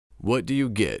What do you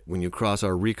get when you cross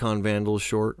our Recon Vandal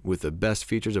short with the best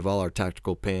features of all our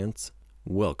tactical pants?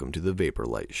 Welcome to the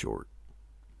Vaporlite short.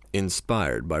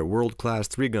 Inspired by world-class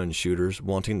 3-gun shooters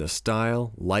wanting the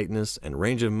style, lightness, and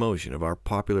range of motion of our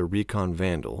popular Recon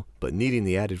Vandal, but needing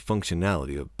the added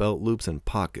functionality of belt loops and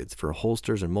pockets for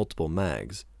holsters and multiple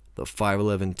mags, the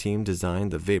 511 team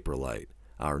designed the Vaporlite,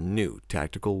 our new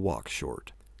tactical walk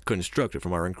short. Constructed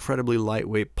from our incredibly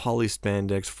lightweight poly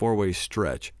spandex 4-way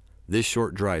stretch, this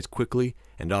short dries quickly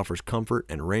and offers comfort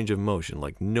and range of motion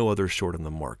like no other short on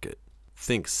the market.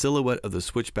 Think silhouette of the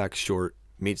switchback short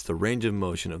meets the range of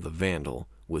motion of the Vandal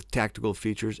with tactical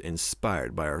features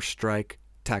inspired by our Strike,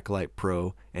 Taclite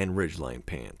Pro, and Ridgeline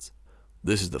pants.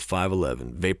 This is the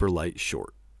 511 Vaporlite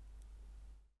short.